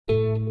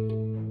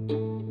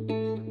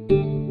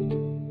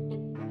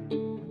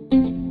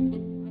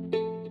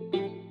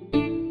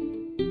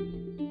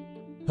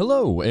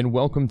Hello, and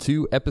welcome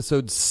to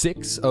episode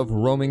 6 of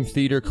Roaming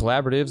Theater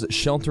Collaborative's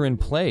Shelter in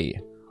Play.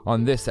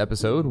 On this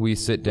episode, we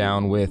sit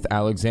down with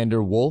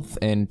Alexander Wolf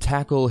and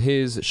tackle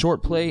his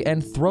short play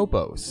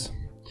Anthropos.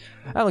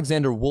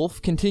 Alexander Wolf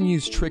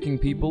continues tricking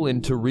people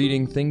into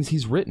reading things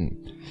he's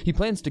written. He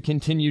plans to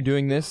continue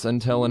doing this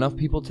until enough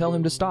people tell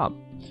him to stop.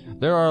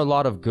 There are a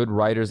lot of good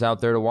writers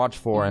out there to watch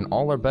for, and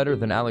all are better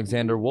than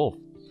Alexander Wolf.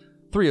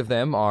 3 of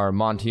them are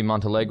Monty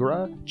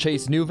Montalegre,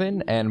 Chase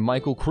Newman, and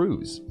Michael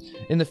Cruz.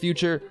 In the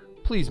future,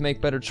 please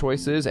make better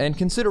choices and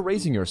consider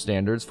raising your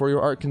standards for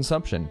your art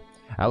consumption.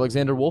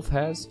 Alexander Wolf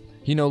has.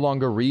 He no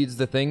longer reads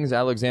the things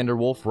Alexander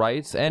Wolf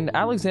writes, and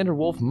Alexander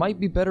Wolf might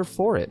be better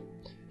for it.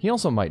 He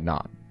also might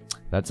not.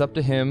 That's up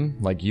to him,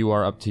 like you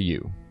are up to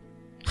you.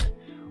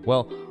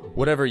 Well,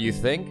 whatever you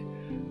think,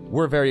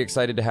 we're very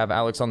excited to have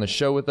Alex on the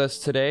show with us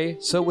today,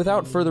 so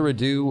without further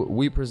ado,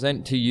 we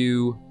present to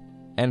you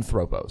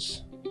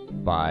Anthropos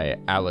by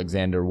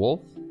Alexander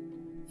Wolf,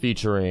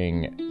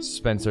 featuring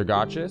Spencer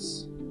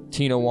Gotchis,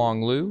 Tina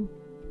Wong Liu,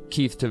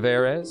 Keith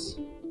Tavares,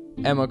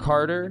 Emma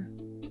Carter,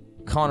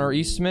 Connor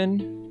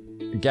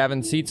Eastman,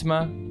 Gavin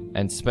Sietzma,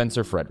 and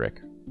Spencer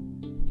Frederick.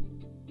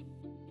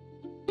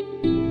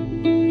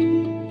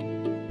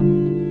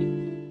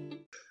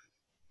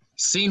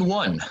 Scene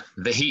 1,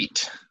 The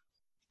Heat.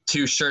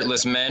 2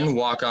 shirtless men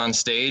walk on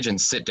stage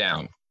and sit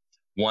down.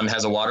 One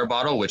has a water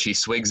bottle, which he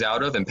swigs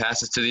out of and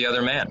passes to the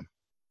other man.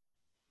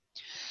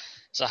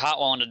 It's a hot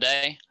one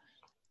today.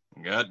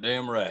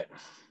 Goddamn right.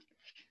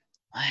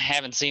 I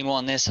haven't seen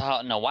one this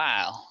hot in a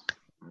while.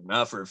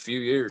 Not for a few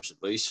years,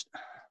 at least.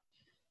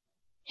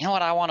 You know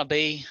what I want to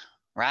be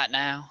right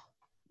now?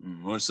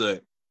 What's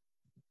that?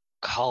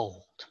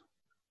 Cold.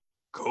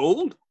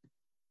 Cold?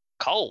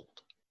 Cold.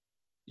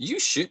 You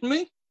shitting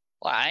me?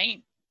 Well, I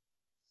ain't.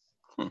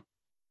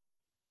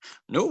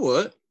 Know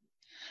what?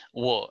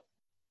 What?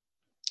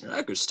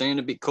 I could stand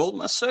to be cold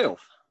myself.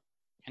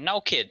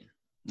 No kidding.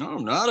 No,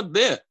 not a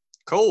bit.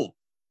 Cold.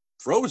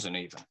 Frozen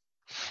even.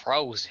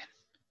 Frozen.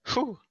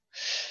 Whew.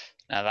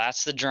 Now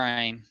that's the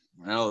dream.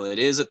 Well, it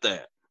is at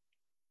that.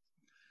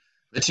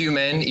 The 2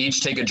 men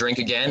each take a drink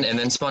again and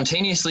then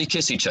spontaneously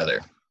kiss each other.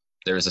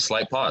 There is a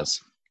slight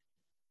pause.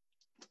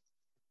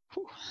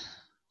 Whew.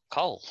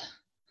 Cold.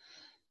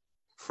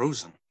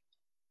 Frozen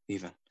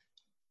even.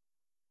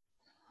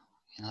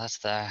 You know, that's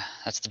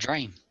the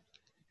dream.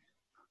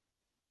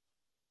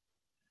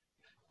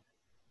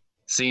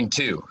 Scene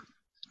 2,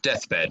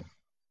 Deathbed.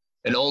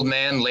 An old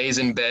man lays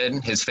in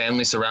bed, his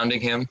family surrounding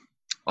him.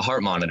 A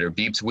heart monitor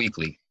beeps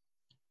weakly.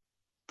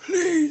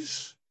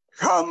 Please,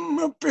 come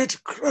a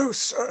bit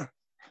closer.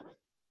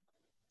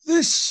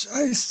 This,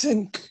 I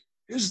think,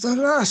 is the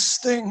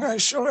last thing I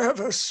shall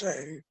ever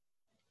say.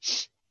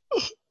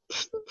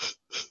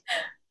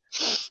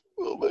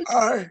 Oh my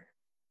God.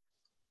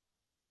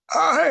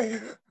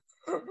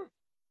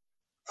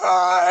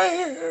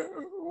 I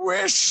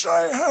wish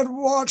I had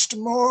watched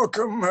more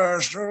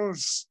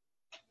commercials.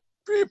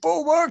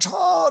 People worked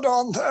hard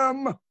on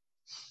them.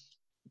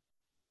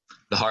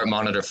 The heart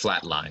monitor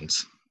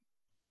flatlines.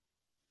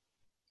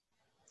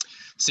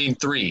 Scene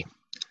 3,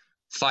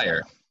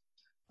 Fire.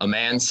 A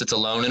man sits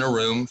alone in a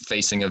room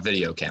facing a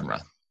video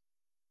camera.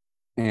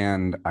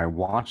 And I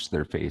watched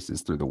their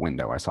faces through the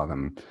window. I saw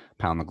them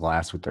pound the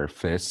glass with their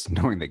fists,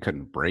 knowing they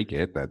couldn't break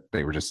it, that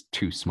they were just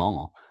too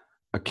small.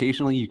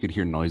 Occasionally, you could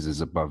hear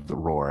noises above the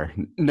roar.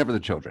 Never the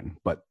children,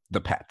 but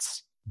the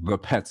pets. The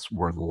pets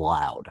were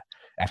loud.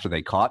 After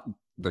they caught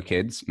the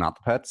kids, not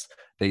the pets,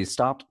 they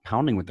stopped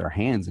pounding with their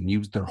hands and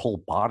used their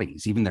whole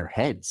bodies, even their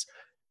heads.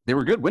 They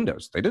were good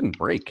windows. They didn't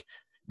break.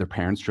 Their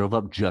parents drove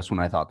up just when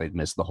I thought they'd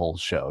missed the whole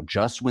show,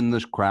 just when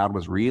the crowd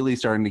was really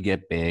starting to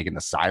get big and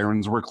the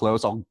sirens were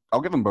close.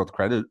 I'll give them both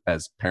credit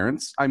as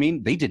parents. I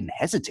mean, they didn't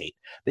hesitate.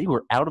 They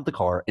were out of the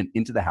car and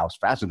into the house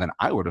faster than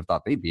I would have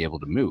thought they'd be able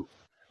to move.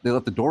 They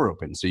left the door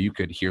open so you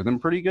could hear them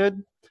pretty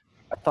good.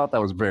 I thought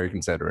that was very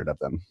considerate of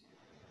them.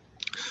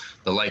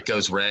 The light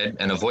goes red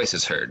and a voice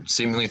is heard,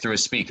 seemingly through a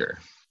speaker.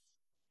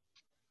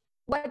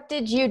 What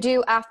did you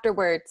do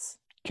afterwards?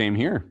 Came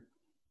here.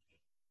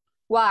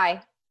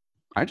 Why?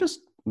 I just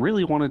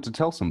really wanted to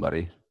tell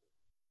somebody.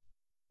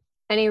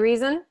 Any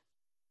reason?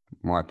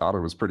 Well, I thought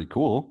it was pretty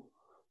cool.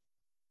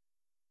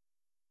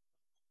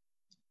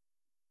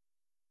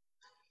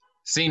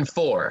 Scene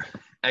 4,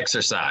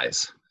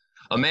 Exercise.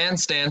 A man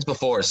stands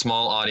before a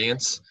small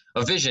audience,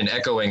 a vision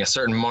echoing a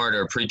certain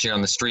martyr preaching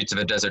on the streets of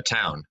a desert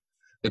town.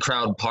 The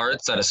crowd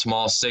parts at a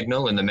small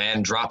signal and the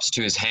man drops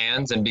to his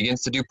hands and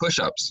begins to do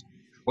push-ups.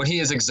 When he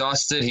is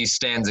exhausted, he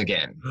stands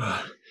again.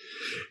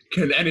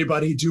 Can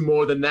anybody do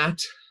more than that?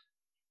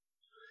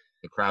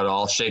 The crowd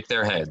all shake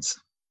their heads.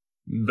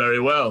 Very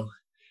well.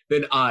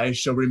 Then I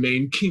shall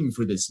remain king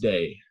for this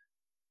day.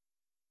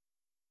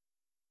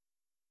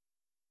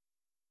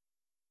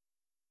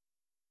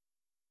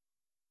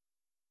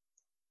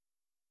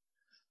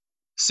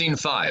 Scene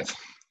 5,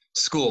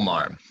 School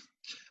Marm.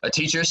 A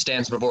teacher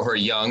stands before her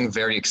young,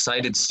 very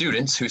excited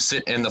students who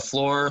sit in the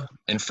floor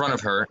in front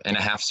of her in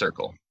a half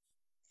circle.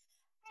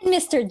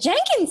 Mr.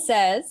 Jenkins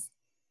says,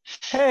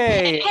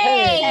 Hey!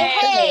 hey, hey,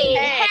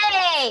 hey,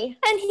 Hey!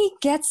 And he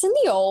gets in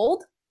the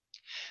old,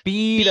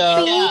 Beat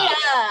up. Beat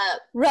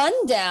up!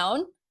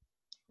 run-down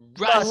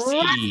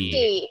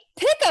Rusty.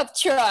 pickup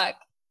truck.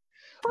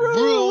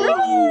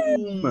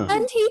 Vroom.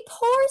 And he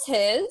pours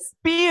his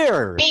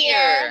Beer.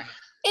 Beer.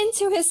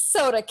 into his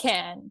soda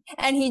can.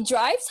 And he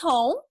drives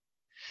home.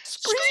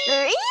 Screech!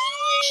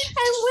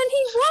 And when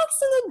he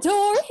walks in the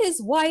door,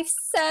 his wife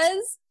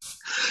says,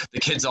 The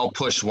kids all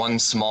push one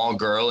small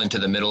girl into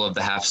the middle of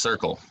the half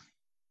circle.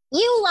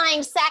 You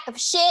lying sack of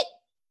shit!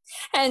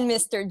 and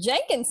Mr.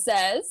 Jenkins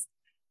says,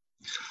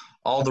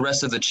 All the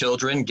rest of the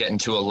children get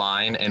into a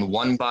line, and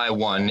one by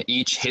one,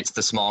 each hits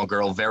the small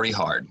girl very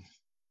hard.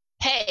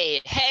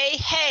 Hey, hey,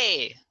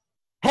 hey.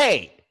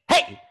 Hey,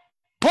 hey,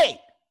 hey.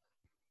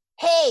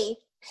 Hey!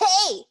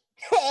 Hey!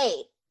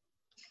 Hey!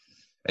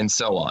 And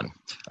so on.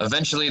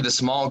 Eventually, the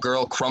small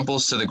girl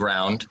crumples to the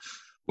ground.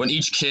 When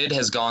each kid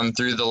has gone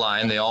through the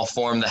line, they all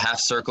form the half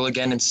circle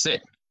again and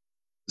sit.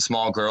 The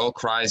small girl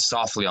cries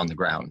softly on the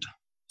ground.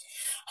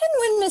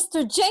 and when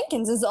Mr.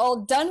 Jenkins is all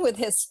done with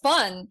his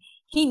fun,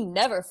 he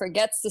never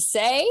forgets to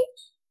say,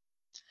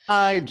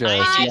 I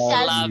just I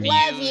love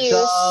love you. you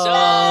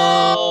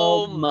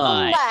so so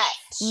much.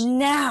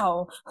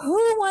 now, who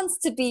wants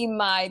to be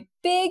my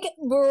big,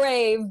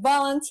 brave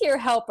volunteer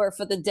helper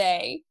for the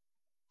day?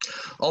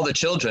 All the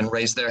children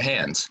raise their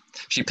hands.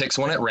 She picks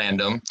one at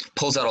random,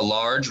 pulls out a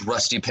large,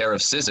 rusty pair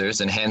of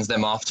scissors, and hands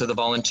them off to the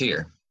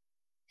volunteer.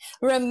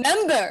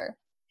 Remember,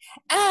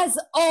 as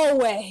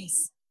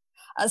always,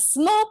 a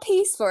small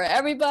piece for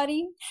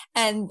everybody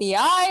and the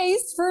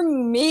eyes for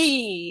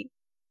me.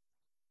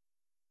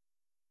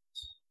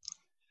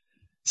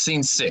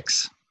 Scene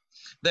 6.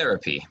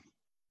 Therapy.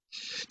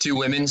 Two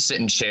women sit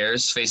in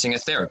chairs facing a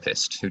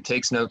therapist who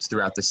takes notes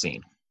throughout the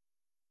scene.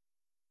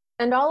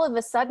 And all of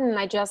a sudden,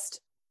 I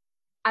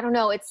don't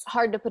know, it's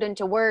hard to put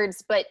into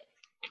words, but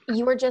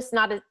you were just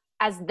not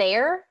as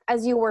there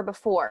as you were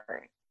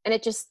before. And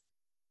it just,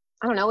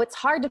 I don't know, it's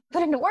hard to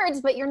put into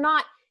words, but you're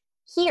not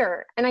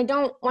here. And I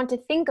don't want to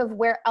think of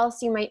where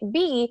else you might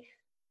be,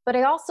 but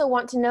I also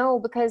want to know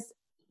because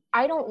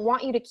I don't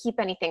want you to keep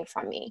anything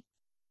from me.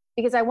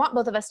 Because I want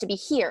both of us to be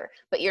here,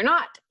 but you're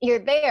not. You're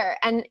there,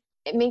 and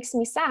it makes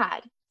me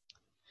sad.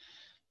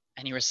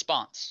 Any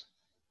response?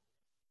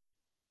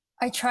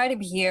 I try to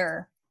be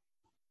here.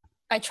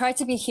 I try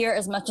to be here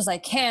as much as I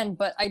can,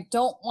 but I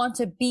don't want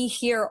to be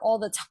here all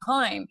the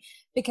time.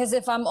 Because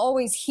if I'm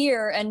always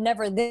here and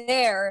never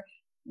there,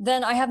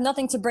 then I have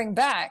nothing to bring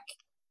back.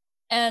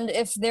 And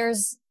if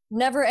there's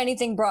never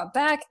anything brought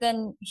back,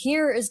 then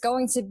here is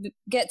going to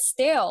get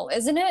stale,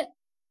 isn't it?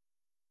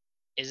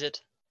 Is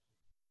it?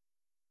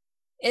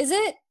 Is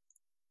it?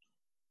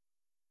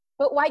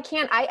 But why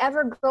can't I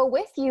ever go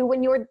with you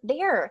when you're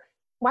there?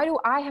 Why do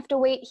I have to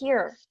wait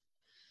here?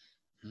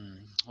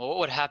 Well, what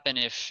would happen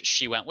if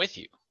she went with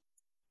you?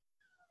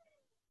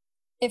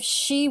 If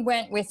she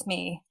went with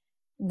me,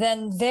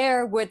 then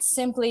there would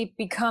simply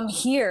become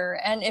here.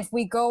 And if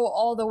we go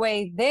all the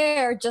way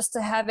there just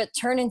to have it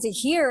turn into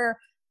here,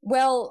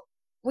 well,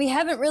 we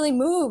haven't really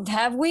moved,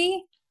 have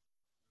we?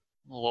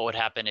 Well, what would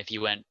happen if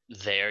you went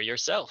there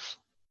yourself?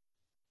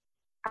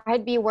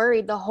 I'd be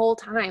worried the whole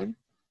time.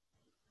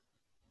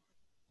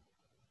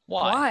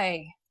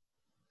 Why?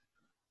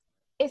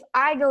 If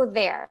I go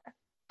there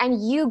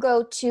and you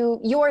go to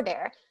you're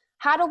there,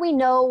 how do we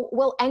know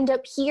we'll end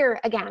up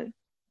here again?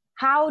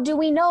 How do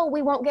we know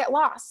we won't get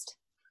lost?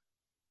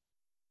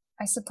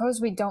 I suppose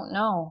we don't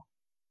know.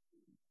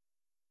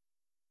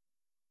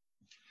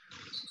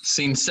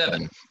 Scene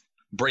 7.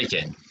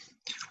 Break-in.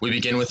 We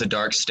begin with a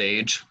dark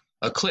stage.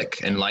 A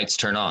click and lights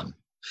turn on.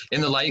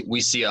 In the light,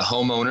 we see a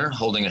homeowner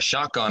holding a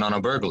shotgun on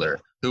a burglar,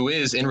 who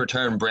is in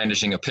return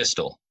brandishing a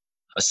pistol.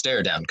 A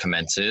stare-down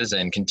commences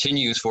and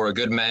continues for a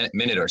good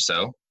minute or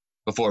so,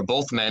 before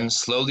both men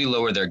slowly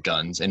lower their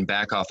guns and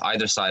back off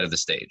either side of the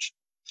stage.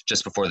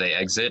 Just before they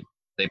exit,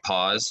 they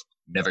pause,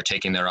 never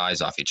taking their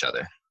eyes off each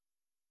other.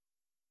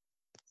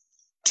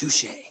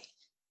 Touche.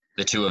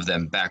 The two of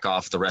them back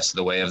off the rest of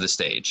the way of the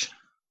stage.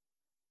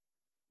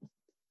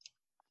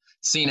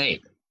 Scene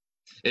 8.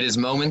 It is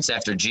moments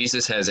after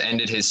Jesus has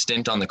ended his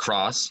stint on the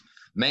cross.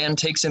 Man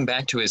takes him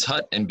back to his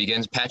hut and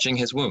begins patching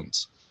his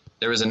wounds.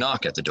 There is a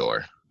knock at the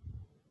door.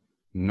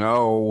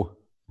 No.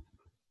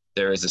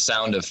 There is a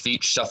sound of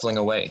feet shuffling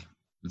away.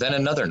 Then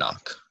another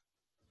knock.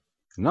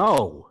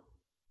 No.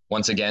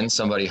 Once again,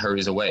 somebody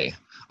hurries away.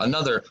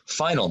 Another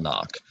final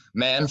knock.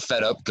 Man,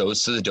 fed up,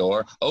 goes to the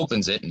door,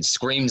 opens it, and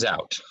screams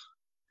out.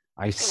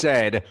 I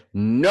said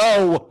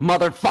no,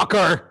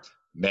 motherfucker.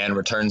 Man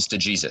returns to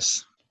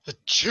Jesus. The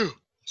Jew.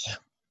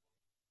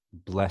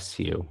 Bless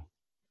you.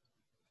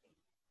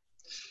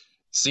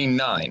 Scene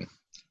 9.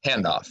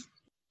 Handoff.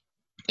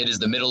 It is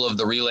the middle of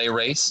the relay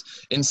race.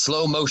 In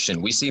slow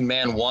motion, we see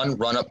man 1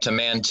 run up to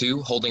man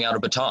 2 holding out a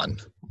baton.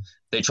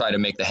 They try to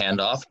make the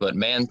handoff, but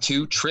man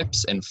 2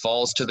 trips and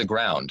falls to the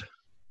ground.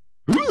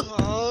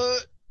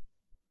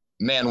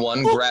 Man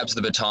 1 grabs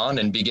the baton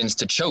and begins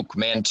to choke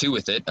man 2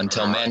 with it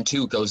until man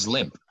 2 goes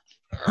limp.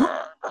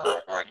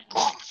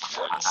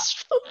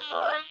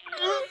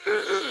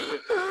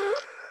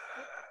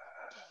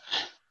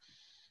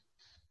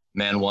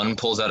 Man 1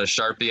 pulls out a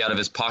Sharpie out of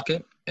his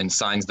pocket and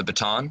signs the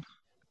baton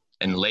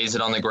and lays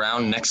it on the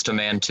ground next to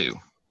Man 2.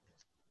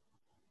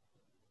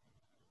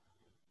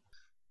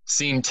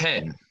 Scene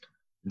 10.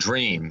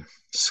 Dream,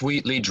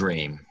 sweetly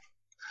dream.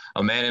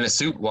 A man in a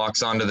suit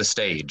walks onto the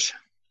stage.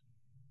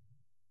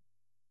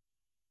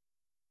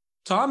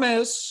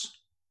 Thomas.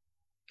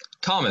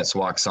 Thomas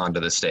walks onto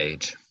the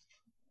stage.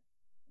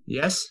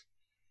 Yes?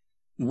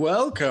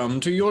 Welcome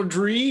to your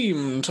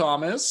dream,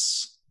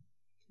 Thomas.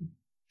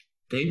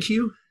 Thank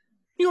you.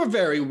 You're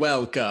very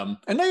welcome,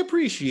 and I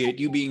appreciate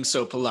you being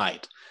so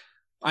polite.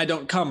 I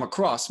don't come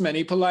across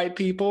many polite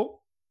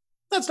people.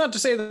 That's not to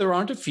say that there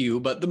aren't a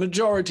few, but the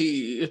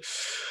majority,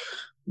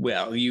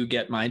 well, you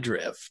get my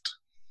drift.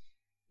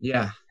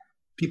 Yeah,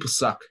 people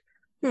suck.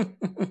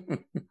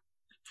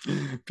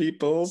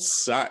 People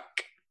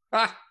suck.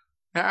 Ah,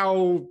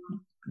 how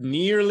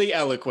nearly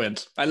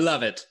eloquent. I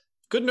love it.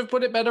 Couldn't have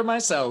put it better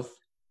myself.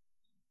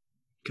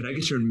 Can I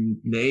get your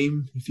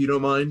name, if you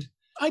don't mind?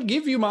 I'd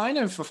give you mine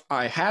if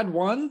I had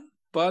one,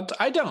 but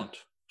I don't,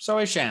 so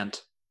I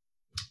shan't.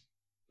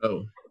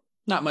 Oh.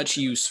 Not much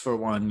use for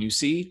one, you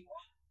see.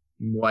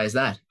 Why is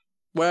that?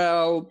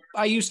 Well,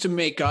 I used to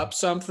make up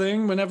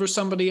something whenever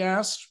somebody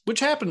asked,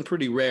 which happened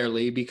pretty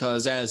rarely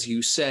because, as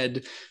you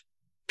said,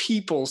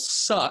 people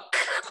suck.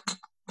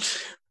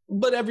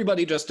 But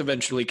everybody just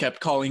eventually kept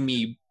calling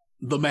me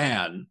the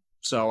man,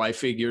 so I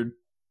figured,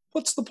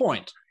 what's the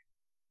point?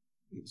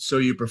 So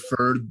you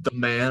prefer the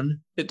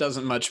man? It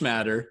doesn't much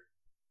matter.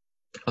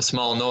 A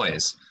small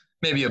noise.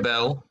 Maybe a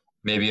bell,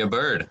 maybe a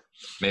bird,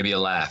 maybe a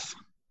laugh.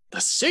 The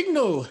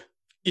signal!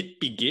 It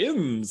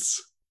begins.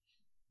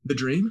 The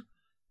dream?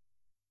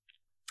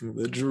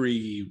 The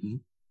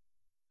dream.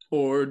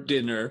 Or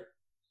dinner.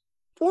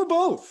 Or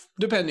both,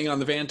 depending on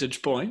the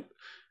vantage point.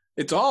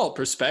 It's all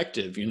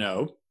perspective, you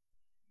know.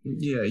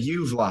 Yeah,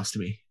 you've lost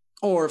me.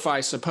 Or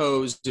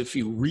if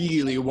you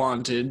really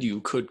wanted,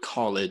 you could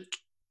call it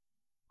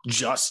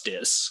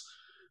justice.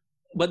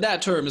 But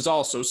that term is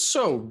also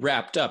so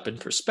wrapped up in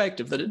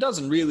perspective that it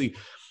doesn't really,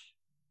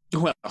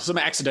 well, some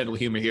accidental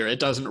humor here, it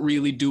doesn't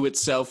really do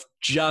itself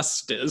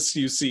justice,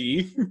 you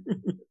see.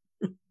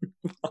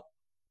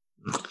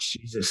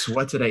 Jesus,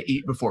 what did I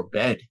eat before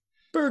bed?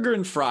 Burger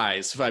and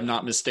fries, if I'm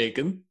not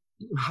mistaken.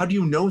 How do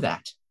you know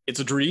that? It's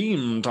a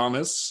dream,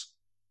 Thomas.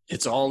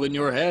 It's all in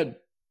your head.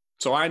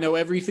 So I know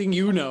everything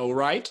you know,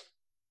 right?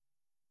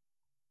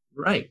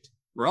 Right.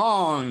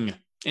 Wrong.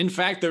 In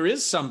fact, there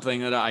is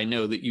something that I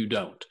know that you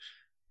don't.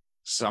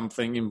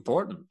 Something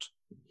important.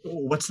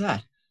 What's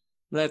that?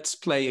 Let's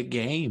play a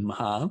game,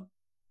 huh?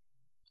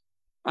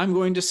 I'm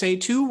going to say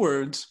 2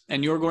 words,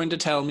 and you're going to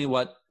tell me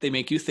what they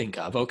make you think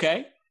of,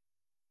 okay?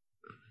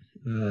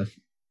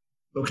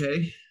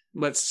 Okay.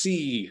 Let's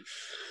see.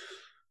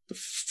 The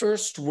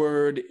first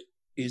word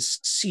is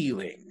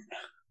ceiling.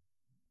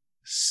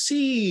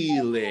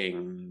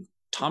 Ceiling.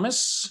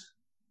 Thomas,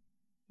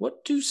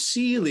 what do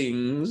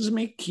ceilings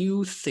make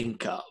you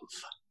think of?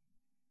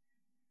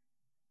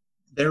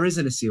 There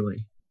isn't a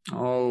ceiling.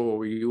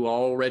 Oh, you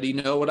already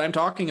know what I'm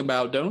talking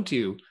about, don't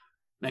you?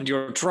 And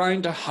you're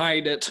trying to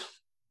hide it.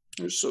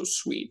 You're so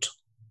sweet.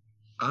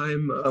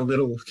 I'm a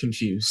little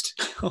confused.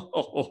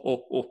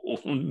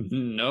 Oh,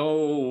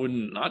 no,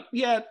 not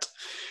yet.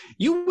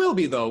 You will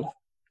be, though.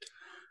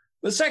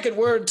 The second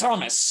word,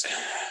 Thomas,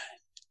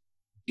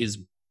 is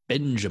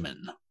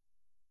Benjamin.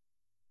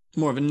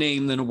 More of a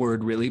name than a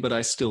word, really, but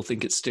I still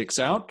think it sticks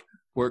out,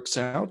 works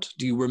out.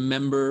 Do you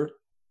remember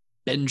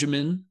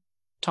Benjamin,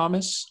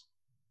 Thomas?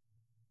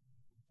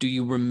 Do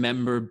you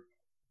remember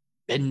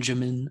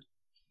Benjamin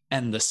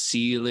and the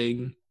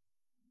ceiling?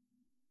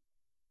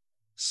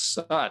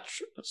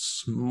 Such a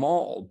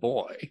small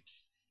boy.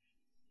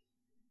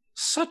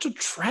 Such a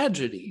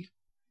tragedy.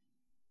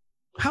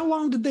 How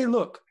long did they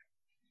look?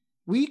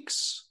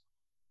 Weeks?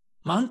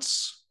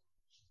 Months?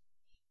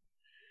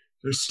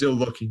 They're still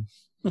looking.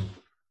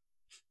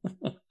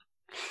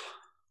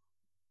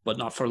 But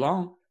not for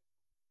long.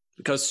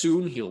 Because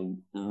soon he'll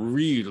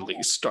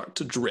really start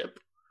to drip.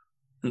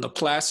 And the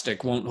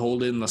plastic won't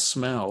hold in the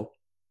smell.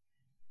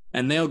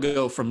 And they'll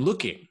go from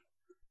looking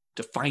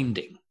to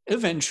finding,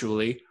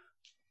 eventually.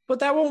 But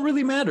that won't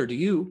really matter to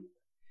you.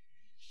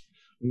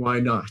 Why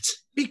not?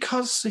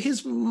 Because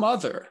his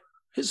mother,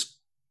 his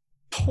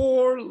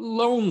poor,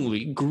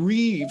 lonely,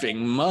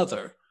 grieving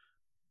mother,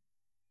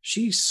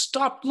 she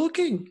stopped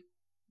looking.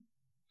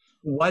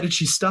 Why did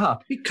she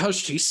stop? Because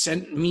she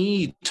sent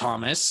me,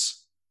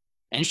 Thomas.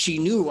 And she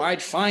knew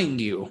I'd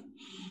find you.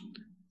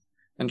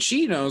 And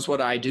she knows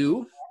what I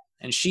do.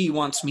 And she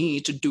wants me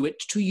to do it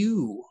to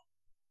you.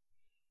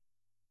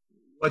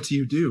 What do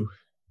you do?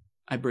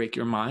 I break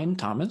your mind,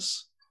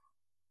 Thomas.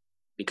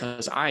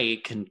 Because I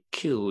can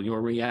kill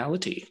your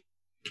reality.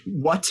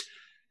 What?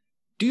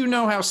 Do you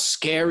know how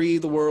scary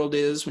the world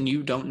is when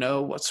you don't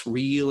know what's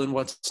real and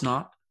what's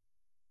not?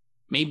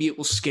 Maybe it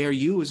will scare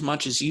you as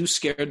much as you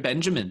scared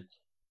Benjamin.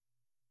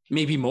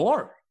 Maybe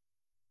more.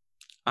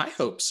 I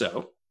hope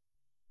so.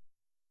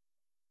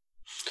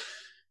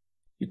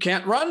 You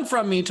can't run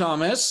from me,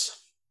 Thomas.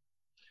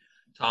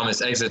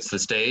 Thomas exits the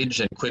stage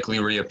and quickly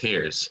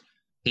reappears.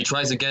 He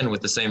tries again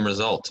with the same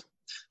result.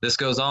 This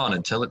goes on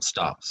until it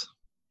stops.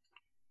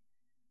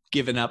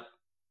 Given up?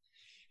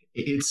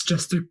 It's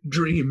just a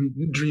dream.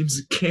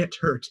 Dreams can't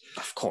hurt.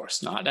 Of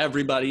course not.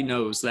 Everybody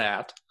knows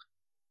that.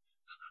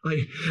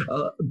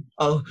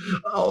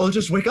 I'll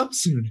just wake up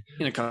soon.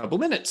 In a couple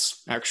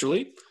minutes,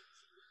 actually.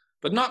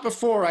 But not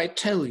before I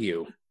tell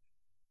you.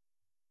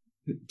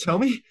 Tell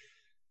me?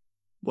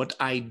 What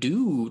I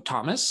do,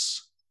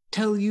 Thomas.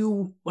 Tell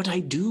you what I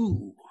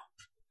do.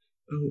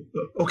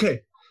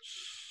 Okay.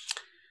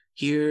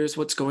 Here's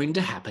what's going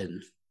to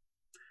happen.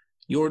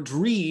 Your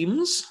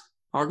dreams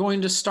are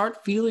going to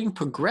start feeling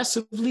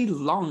progressively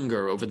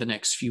longer over the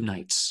next few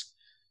nights.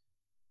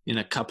 In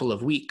a couple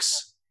of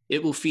weeks,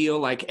 it will feel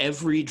like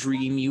every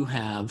dream you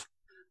have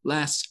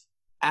lasts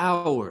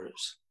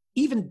hours,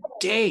 even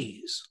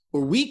days,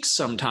 or weeks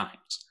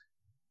sometimes.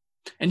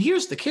 And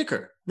here's the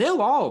kicker.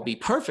 They'll all be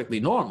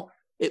perfectly normal.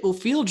 It will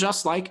feel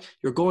just like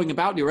you're going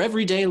about your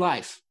everyday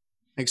life,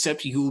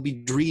 except you will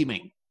be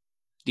dreaming.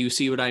 Do you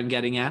see what I'm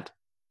getting at?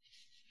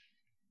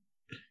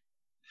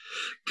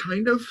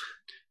 Kind of.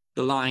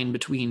 The line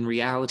between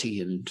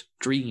reality and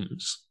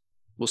dreams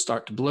will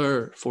start to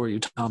blur for you,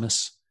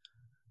 Thomas.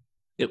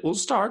 It will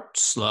start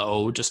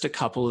slow, just a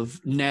couple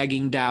of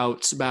nagging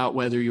doubts about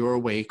whether you're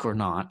awake or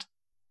not.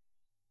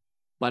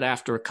 But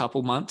after a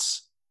couple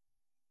months,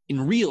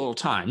 in real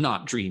time,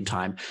 not dream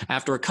time,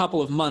 after a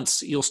couple of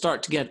months, you'll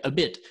start to get a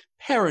bit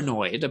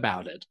paranoid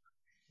about it.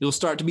 You'll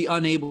start to be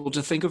unable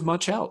to think of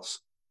much else.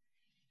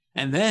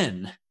 And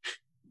then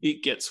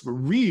it gets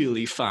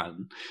really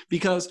fun,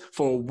 because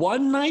for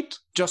one night,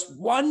 just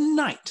one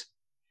night,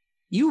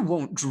 you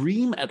won't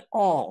dream at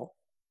all.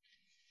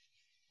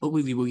 But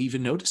will you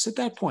even notice at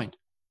that point?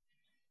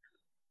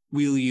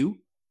 Will you?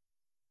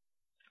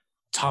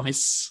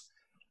 Thomas?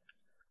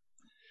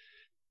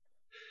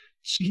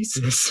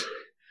 Jesus.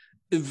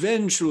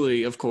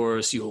 Eventually, of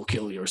course, you'll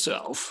kill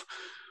yourself.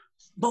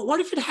 But what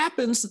if it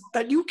happens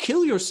that you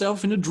kill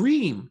yourself in a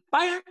dream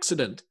by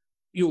accident?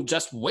 You'll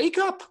just wake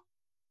up.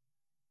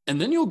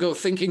 And then you'll go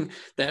thinking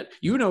that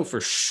you know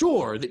for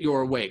sure that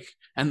you're awake,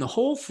 and the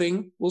whole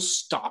thing will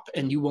stop,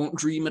 and you won't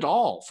dream at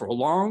all for a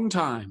long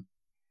time,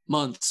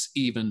 months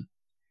even.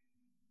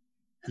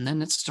 And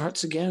then it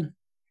starts again,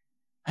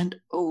 and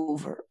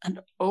over,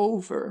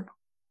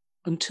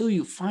 until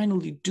you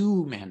finally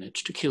do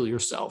manage to kill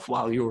yourself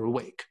while you're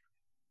awake.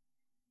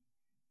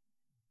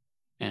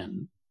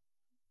 And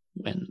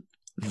when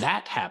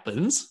that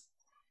happens,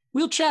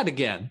 we'll chat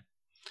again,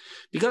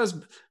 because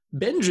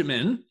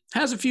Benjamin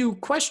has a few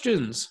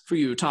questions for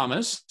you,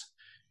 Thomas.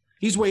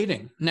 He's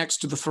waiting next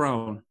to the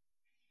throne.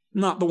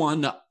 Not the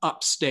one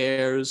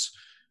upstairs,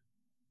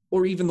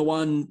 or even the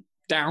one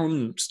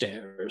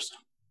downstairs,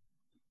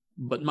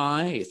 but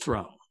my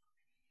throne.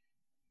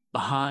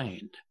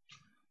 Behind.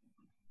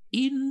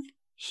 In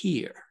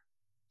here.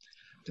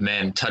 The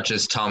man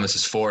touches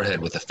Thomas's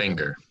forehead with a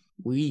finger.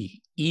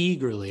 We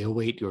eagerly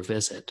await your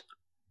visit,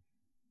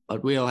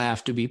 but we'll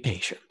have to be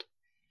patient.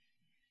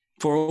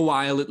 For a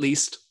while, at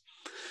least.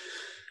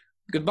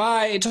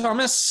 Goodbye,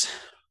 Thomas.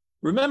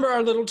 Remember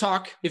our little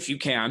talk, if you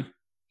can.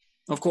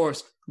 Of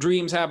course,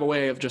 dreams have a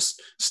way of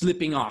just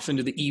slipping off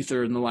into the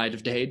ether in the light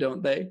of day,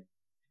 don't they?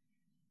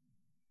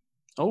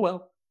 Oh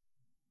well.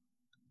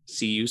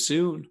 See you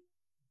soon.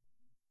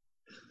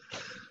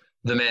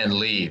 The man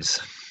leaves.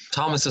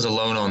 Thomas is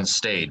alone on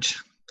stage.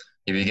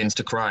 He begins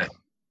to cry.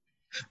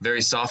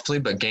 Very softly,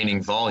 but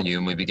gaining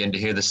volume, we begin to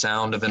hear the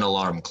sound of an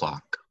alarm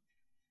clock.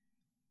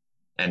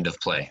 End of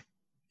play.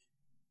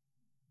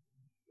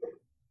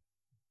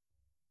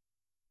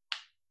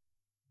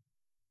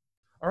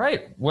 All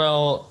right.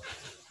 Well,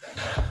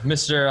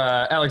 Mr.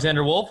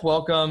 Alexander Wolf,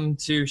 welcome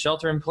to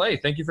Shelter and Play.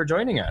 Thank you for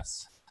joining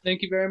us.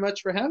 Thank you very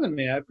much for having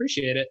me. I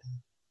appreciate it.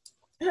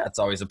 Yeah, it's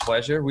always a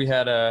pleasure. We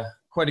had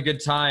quite a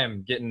good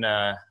time getting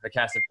the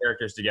cast of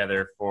characters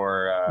together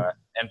for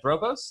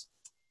Anthropos.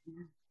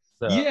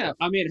 So. Yeah,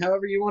 I mean,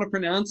 however you want to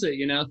pronounce it,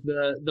 you know,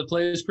 the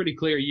play is pretty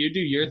clear. You do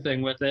your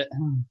thing with it.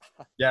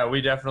 Yeah, we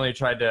definitely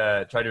tried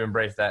to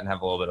embrace that and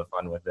have a little bit of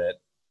fun with it.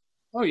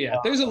 Oh yeah,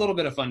 there's a little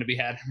bit of fun to be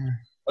had.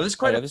 Oh, there's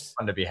quite a bit of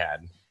fun to be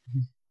had.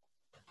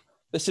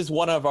 This is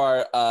one of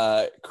our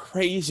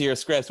crazier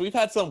scripts. We've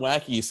had some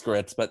wacky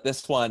scripts, but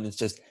this one is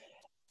just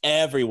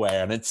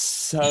everywhere, and it's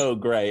so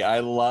great. I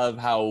love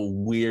how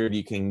weird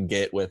you can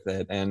get with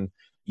it, and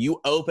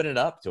you open it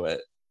up to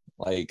it.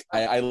 Like,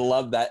 I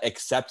love that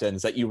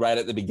acceptance that you write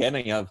at the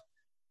beginning of,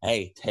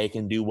 hey, take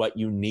and do what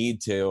you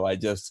need to.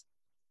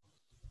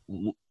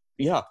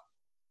 Yeah.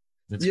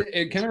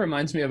 It kind of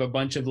reminds me of a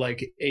bunch of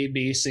like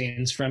A/B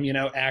scenes from, you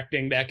know,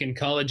 acting back in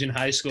college and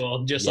high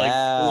school, just like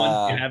the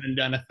ones you haven't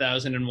done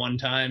 1,001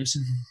 times.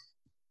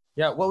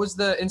 Yeah. What was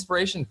the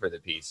inspiration for the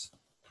piece?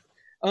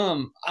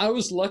 I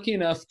was lucky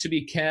enough to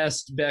be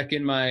cast back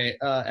in my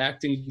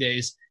acting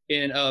days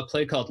in a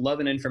play called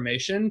Love and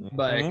Information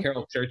by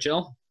Carol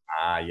Churchill.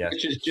 Ah, yes.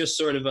 Which is just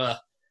sort of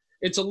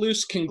it's a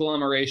loose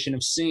conglomeration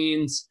of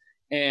scenes,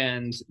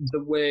 and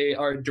the way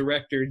our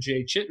director,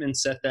 Jay Chipman,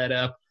 set that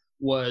up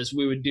was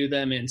we would do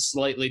them in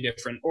slightly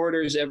different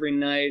orders every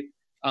night.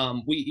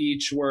 We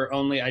each were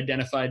only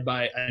identified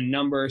by a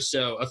number.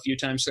 So a few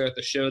times throughout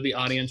the show, the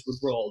audience would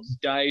roll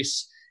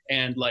dice,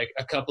 and like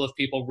a couple of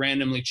people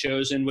randomly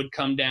chosen would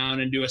come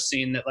down and do a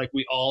scene that like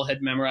we all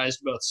had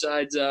memorized both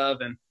sides of.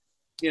 And,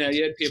 you know,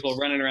 you had people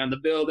running around the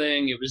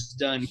building. It was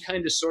done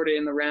kind of sort of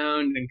in the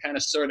round and kind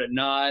of sort of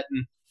not.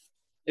 And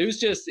it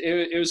was just,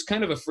 it was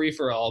kind of a free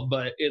for all,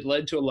 but it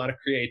led to a lot of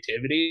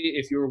creativity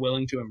if you were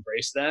willing to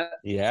embrace that.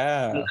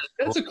 Yeah.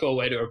 That's a cool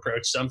way to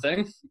approach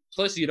something.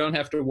 Plus, you don't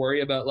have to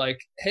worry about like,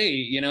 hey,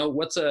 you know,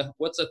 what's a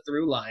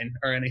through line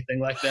or anything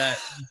like that.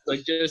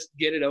 Like, just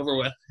get it over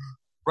with.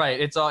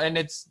 Right. It's all, and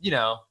it's, you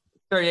know,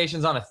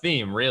 variations on a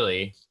theme,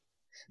 really.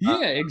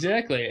 Yeah,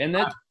 exactly. And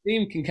that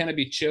theme can kind of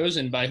be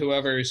chosen by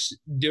whoever's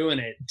doing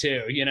it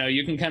too. You know,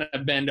 you can kind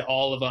of bend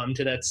all of them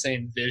to that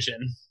same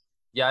vision.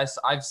 Yes,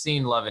 I've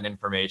seen Love and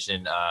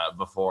Information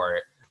before.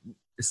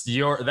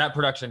 That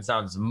production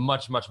sounds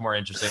much, much more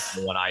interesting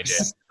than what I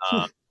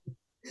did.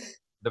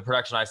 The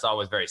production I saw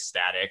was very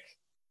static.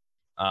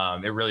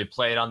 It really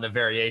played on the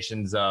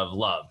variations of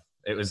love.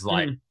 It was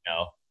like, you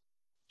know,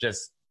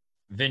 just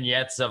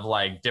vignettes of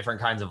like different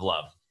kinds of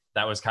love.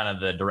 That was kind of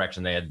the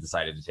direction they had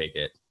decided to take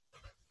it.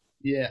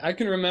 Yeah, I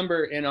can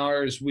remember in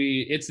ours,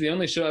 it's the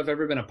only show I've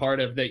ever been a part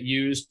of that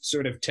used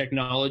sort of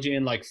technology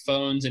and like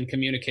phones and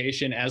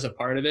communication as a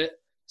part of it.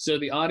 So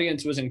the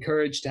audience was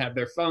encouraged to have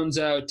their phones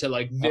out, to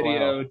like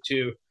video,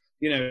 to,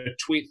 you know,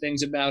 tweet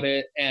things about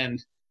it.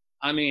 And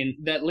I mean,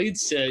 that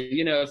leads to,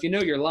 you know, if you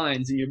know your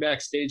lines and you're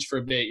backstage for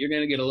a bit, you're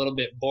going to get a little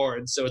bit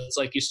bored. So it's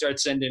like you start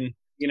sending,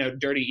 you know,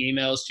 dirty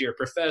emails to your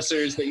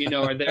professors that you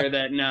know are there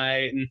that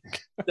night and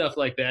stuff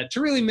like that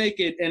to really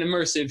make it an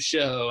immersive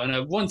show and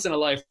a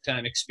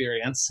once-in-a-lifetime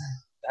experience.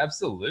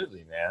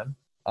 Absolutely,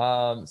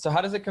 man. So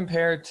how does it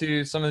compare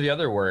to some of the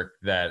other work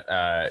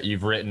that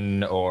you've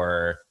written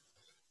or,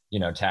 you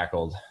know,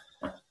 tackled?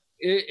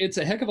 It's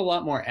a heck of a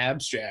lot more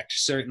abstract,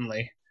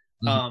 certainly.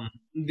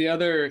 The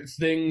other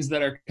things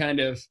that are kind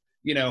of,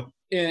 you know,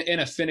 in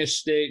a finished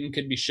state and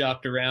could be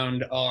shopped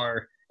around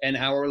are an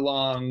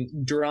hour-long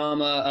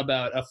drama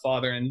about a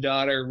father and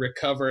daughter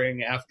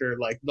recovering after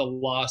like the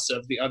loss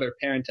of the other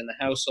parent in the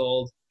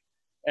household.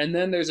 And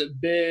then there's a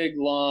big,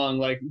 long,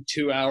 like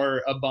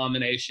 2-hour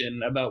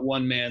abomination about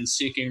one man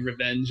seeking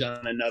revenge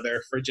on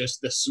another for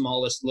just the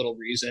smallest little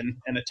reason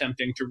and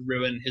attempting to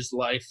ruin his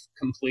life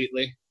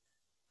completely.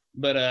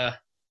 But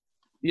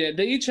yeah,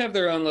 they each have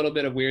their own little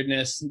bit of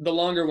weirdness. The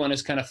longer one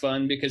is kind of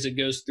fun because it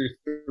goes through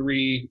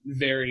 3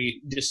 very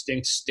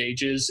distinct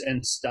stages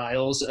and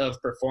styles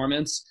of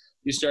performance.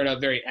 You start out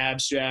very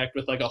abstract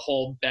with like a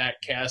whole back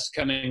cast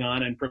coming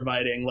on and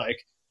providing like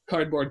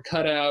cardboard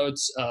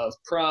cutouts of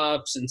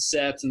props and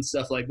sets and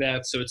stuff like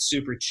that. So it's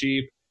super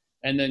cheap.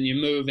 And then you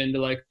move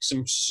into like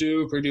some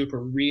super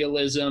duper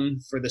realism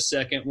for the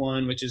second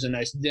one, which is a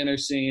nice dinner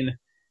scene.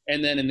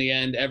 And then in the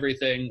end,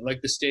 everything,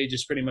 like the stage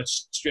is pretty much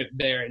stripped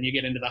bare and you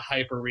get into the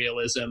hyper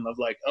realism of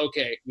like,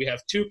 okay, we have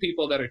 2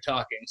 people that are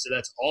talking. So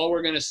that's all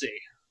we're going to see.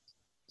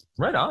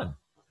 Right on.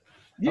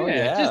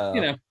 Yeah, just,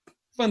 you know,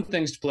 fun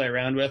things to play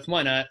around with.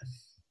 Why not?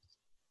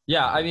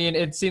 Yeah, I mean,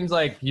 it seems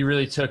like you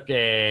really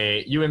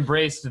you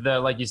embraced the,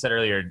 like you said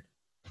earlier,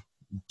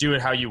 do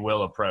it how you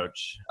will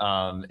approach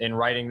in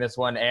writing this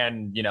one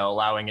and, you know,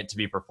 allowing it to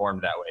be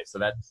performed that way. So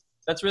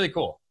that's really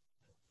cool.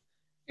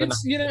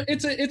 It's, you know,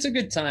 it's a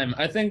good time.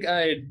 I think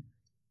I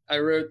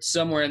wrote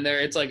somewhere in there,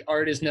 it's like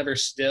art is never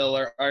still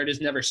or art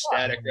is never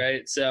static,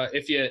 right? So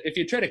if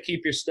you try to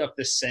keep your stuff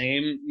the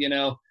same, you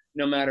know,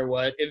 no matter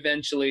what,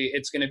 eventually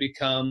it's going to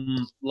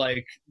become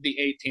like the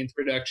 18th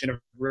production of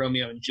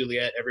Romeo and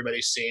Juliet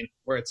everybody's seen,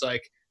 where it's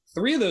like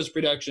 3 of those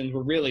productions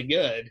were really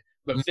good,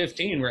 but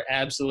 15 were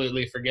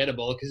absolutely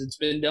forgettable because it's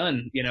been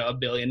done, you know, a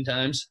billion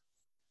times.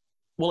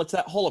 Well, it's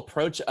that whole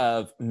approach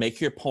of make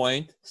your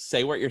point,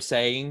 say what you're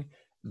saying,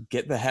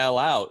 get the hell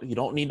out. You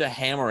don't need to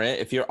hammer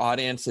it. If your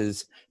audience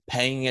is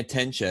paying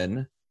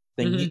attention,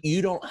 then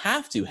you don't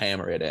have to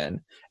hammer it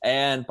in.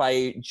 And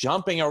by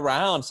jumping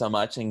around so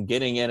much and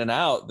getting in and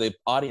out, the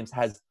audience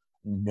has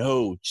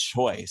no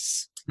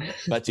choice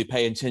but to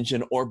pay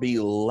attention or be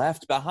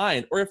left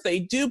behind. Or if they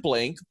do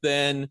blink,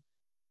 then,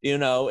 you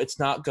know, you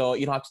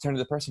don't have to turn to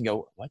the person and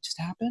go, what just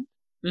happened?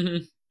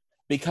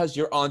 Because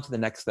you're on to the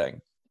next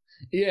thing.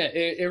 Yeah,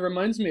 it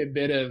reminds me a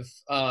bit of,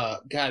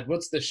 God,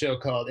 what's the show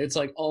called? It's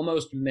like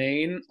Almost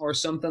Maine or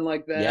something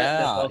like that.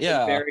 Yeah,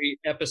 That's very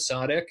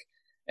episodic.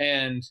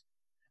 And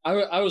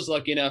I was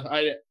lucky enough.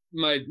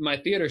 My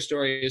theater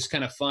story is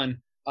kind of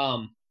fun.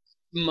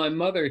 My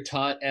mother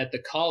taught at the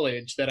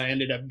college that I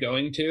ended up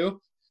going to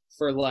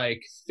for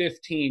like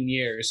 15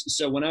 years.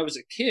 So when I was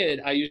a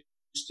kid, I used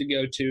to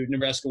go to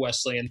Nebraska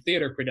Wesleyan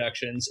theater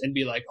productions and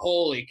be like,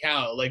 holy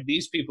cow, like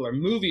these people are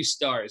movie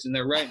stars and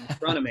they're right in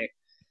front of me.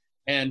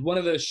 And one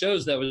of those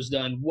shows that was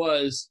done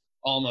was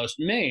Almost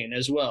Maine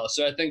as well.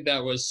 So I think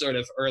that was sort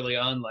of early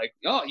on, like,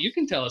 oh, you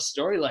can tell a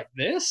story like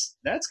this?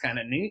 That's kind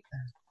of neat.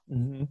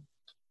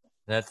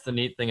 That's the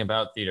neat thing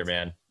about theater,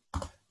 man.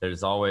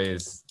 There's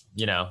always,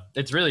 you know,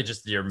 it's really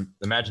just your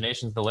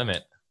imagination's the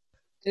limit.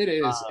 It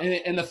is.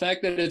 And the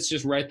fact that it's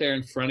just right there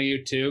in front of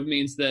you, too,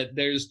 means that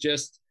there's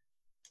just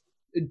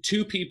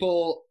two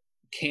people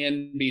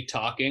can be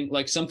talking.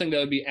 Like something that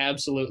would be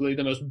absolutely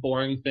the most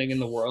boring thing in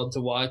the world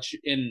to watch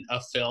in a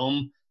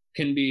film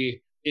can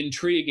be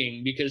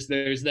intriguing because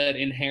there's that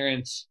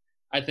inherent,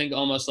 I think,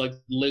 almost like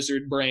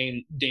lizard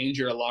brain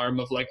danger alarm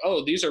of like,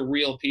 oh, these are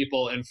real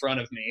people in front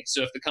of me.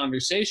 So if the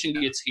conversation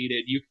gets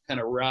heated, you can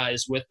kind of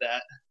rise with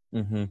that.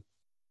 Mm-hmm.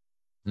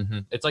 Mm-hmm.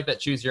 It's like that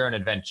choose your own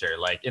adventure.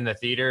 Like in the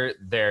theater,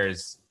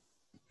 there's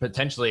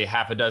potentially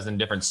half a dozen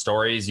different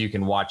stories you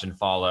can watch and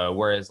follow.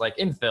 Whereas like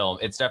in film,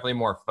 it's definitely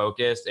more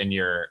focused and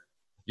you're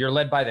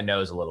led by the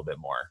nose a little bit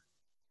more.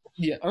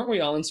 Yeah. Aren't we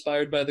all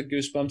inspired by the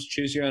Goosebumps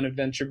choose your own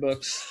adventure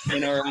books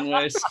in our own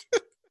ways?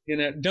 You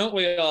know, don't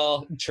we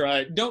all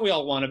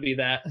want to be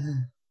that?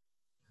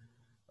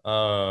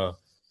 So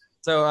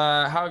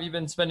how have you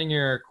been spending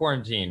your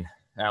quarantine,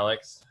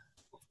 Alex?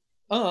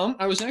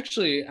 I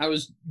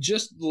was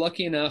just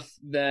lucky enough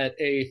that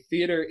a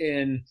theater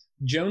in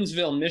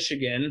Jonesville,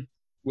 Michigan,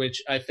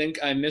 which I think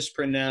I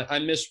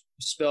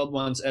misspelled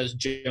once as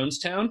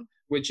Jonestown,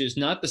 which is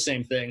not the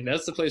same thing.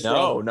 That's the place.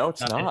 No,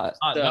 it's not.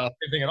 Not the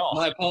same thing at all.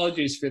 My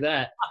apologies for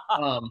that.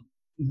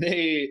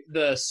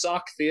 The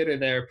Sock Theater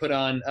there put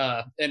on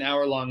an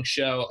hour-long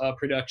show,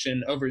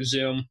 production over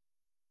Zoom,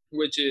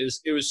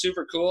 it was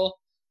super cool.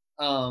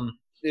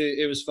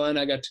 It was fun.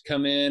 I got to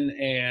come in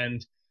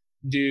and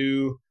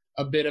do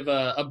a bit of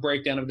a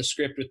breakdown of the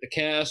script with the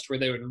cast where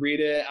they would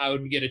read it. I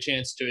would get a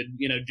chance to,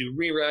 do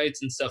rewrites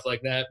and stuff like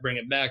that, bring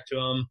it back to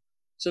them.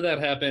 So that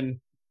happened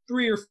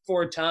 3 or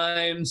 4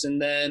 times. And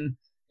then,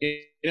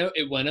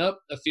 it went up.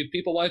 A few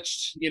people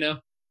watched,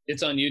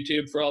 it's on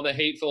YouTube for all the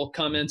hateful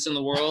comments in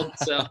the world.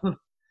 So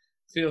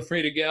feel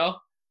free to go.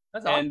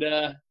 That's awesome.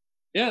 And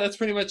that's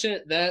pretty much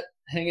it. That,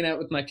 hanging out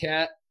with my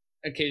cat,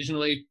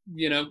 occasionally,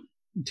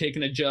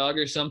 taking a jog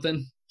or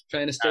something,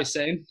 trying to stay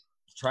sane.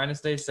 Trying to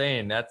stay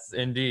sane. That's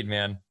indeed,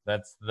 man.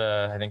 That's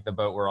I think the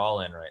boat we're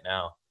all in right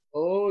now.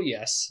 Oh,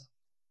 yes.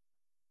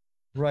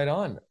 Right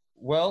on.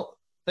 Well,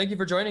 thank you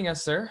for joining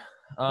us, sir.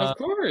 Of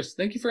course.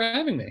 Thank you for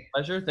having me.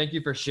 Pleasure. Thank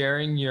you for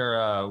sharing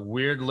your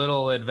weird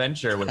little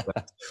adventure with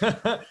us.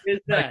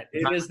 It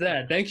is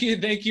that. Thank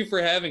you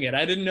for having it.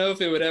 I didn't know if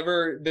there would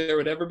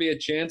ever be a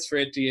chance for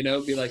it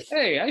to, be like,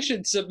 hey, I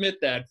should submit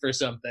that for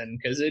something,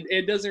 because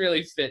it doesn't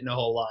really fit in a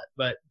whole lot.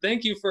 But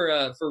thank you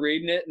for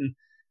reading it and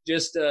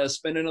just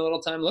spending a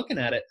little time looking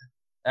at it.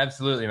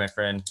 Absolutely, my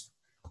friend.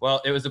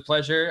 Well, it was a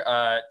pleasure.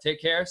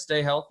 Take care,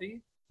 stay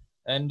healthy,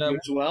 and you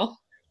as well.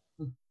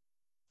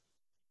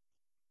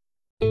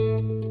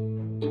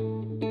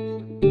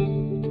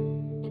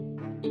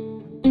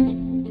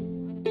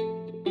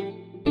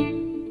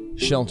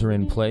 Shelter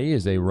in Play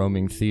is a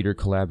roaming theater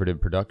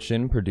collaborative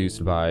production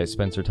produced by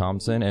Spencer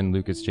Thompson and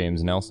Lucas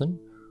James Nelson.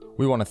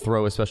 We want to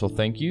throw a special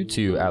thank you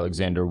to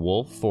Alexander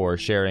Wolf for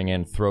sharing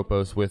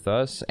Anthropos with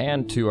us,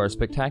 and to our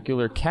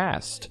spectacular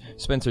cast,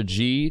 Spencer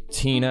G,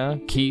 Tina,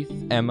 Keith,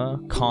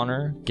 Emma,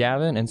 Connor,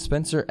 Gavin, and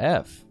Spencer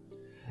F.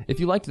 If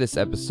you liked this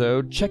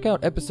episode, check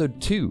out episode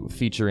 2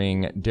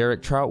 featuring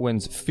Derek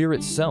Troutwin's Fear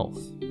Itself.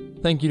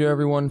 Thank you to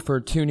everyone for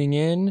tuning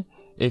in.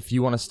 If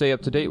you want to stay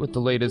up to date with the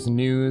latest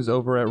news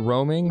over at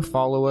Roaming,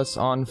 follow us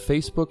on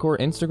Facebook or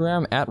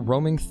Instagram at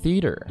Roaming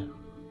Theater.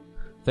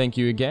 Thank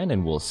you again,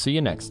 and we'll see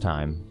you next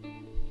time.